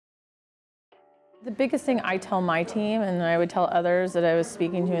The biggest thing I tell my team, and I would tell others that I was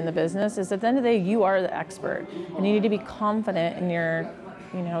speaking to in the business, is at the end of the day, you are the expert, and you need to be confident in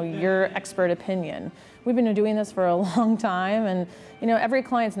your expert opinion. We've been doing this for a long time, and every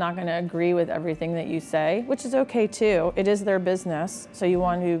client's not going to agree with everything that you say, which is okay too. It is their business, so you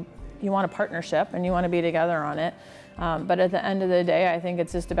want a partnership and you want to be together on it. But at the end of the day, I think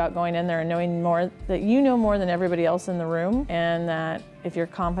it's just about going in there and knowing more, that you know more than everybody else in the room, and that if you're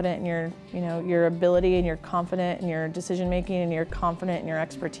confident in your ability, and you're confident in your decision making, and you're confident in your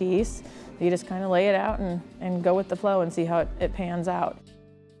expertise, you just kind of lay it out and go with the flow and see how it pans out.